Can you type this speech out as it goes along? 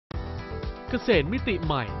เกษตรมิติใ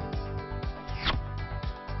หม่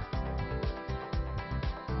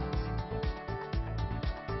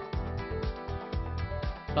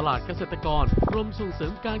ตลาดเกษตรกรกรมส่งเสริ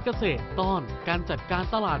มการเกษตรตอนการจัดการ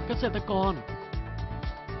ตลาดเกษตรกร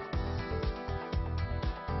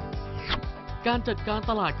การจัดการ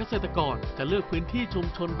ตลาดเกษตรกรจะเลือกพื้นที่ชุม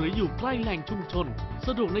ชนหรืออยู่ใกล้แหล่งชุมชนส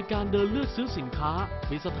ะดวกในการเดินเลือกซื้อสินค้า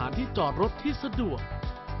มีสถานที่จอดรถที่สะดวก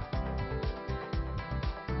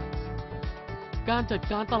การจัด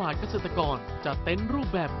การตลาดเกษตรกรจัดเต็นท์รูป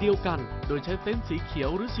แบบเดียวกันโดยใช้เต็นท์สีเขียว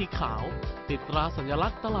หรือสีขาวติดตราสัญลั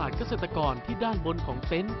กษณ์ตลาดเกษตรกรที่ด้านบนของ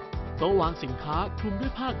เต็นท์โต๊ะวางสินค้าคลุมด้ว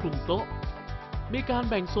ยผ้าคลุมโต๊ะมีการ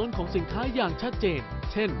แบ่งโซนของสินค้าอย่างชัดเจน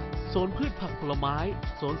เช่นโซนพืชผักผลไม้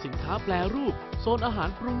โซนสินค้าแปรรูปโซนอาหาร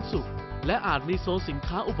ปรุงสุกและอาจมีโซนสิน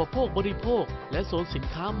ค้าอุปโภคบริโภคและโซนสิน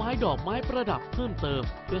ค้าไม้ดอกไม้ประดับเพิ่มเติม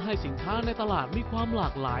เพื่อให้สินค้าในตลาดมีความหลา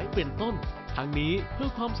กหลายเป็นต้นทั้งนี้เพื่อ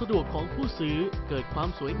ความสะดวกของผู้ซื้อเกิดความ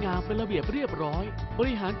สวยงามเป็นระเบียบเรียบร้อยบ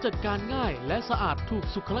ริหารจัดการง่ายและสะอาดถูก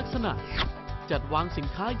สุขลักษณะจัดวางสิน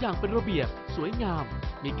ค้าอย่างเป็นระเบียบสวยงาม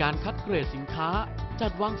มีการคัดเกรดสินค้าจั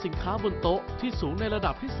ดวางสินค้าบนโต๊ะที่สูงในระ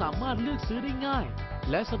ดับที่สามารถเลือกซื้อได้ง่าย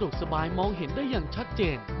และสะดวกสบายมองเห็นได้อย่างชัดเจ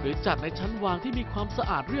นหรือจัดในชั้นวางที่มีความสะ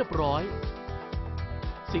อาดเรียบร้อย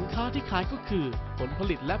สินค้าที่ขายก็คือผลผ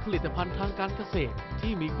ลิตและผลิตภัณฑ์ทางการเกษตร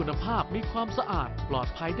ที่มีคุณภาพมีความสะอาดปลอด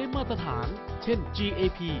ภัยได้มาตรฐานเช่น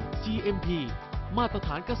GAP GMP มาตรฐ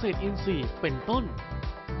านเกษตรอินทรีย์เป็นต้น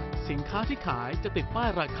สินค้าที่ขายจะติดป้าย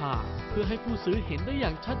ราคาเพื่อให้ผู้ซื้อเห็นได้อย่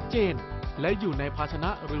างชัดเจนและอยู่ในภาชน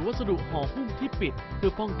ะหรือวัสดุห่อหุ้มที่ปิดเพื่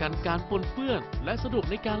อป้องกันการปนเปื้อนและสะดวก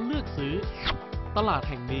ในการเลือกซื้อตลาด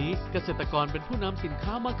แห่งนี้เกษตรกรเป็นผู้นำสิน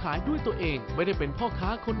ค้ามาขายด้วยตัวเองไม่ได้เป็นพ่อค้า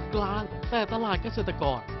คนกลางแต่ตลาดเกษตรก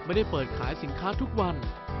รไม่ได้เปิดขายสินค้าทุกวัน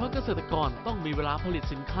เพราะเกษตรกรต้องมีเวลาผลิต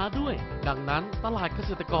สินค้าด้วยดังนั้นตลาดเก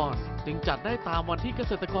ษตรกรจึงจัดได้ตามวันที่เก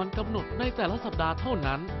ษตรกรกำหนดในแต่ละสัปดาห์เท่า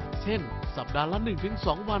นั้นเช่นสัปดาห์ละ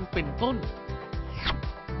 1-2 วันเป็นต้น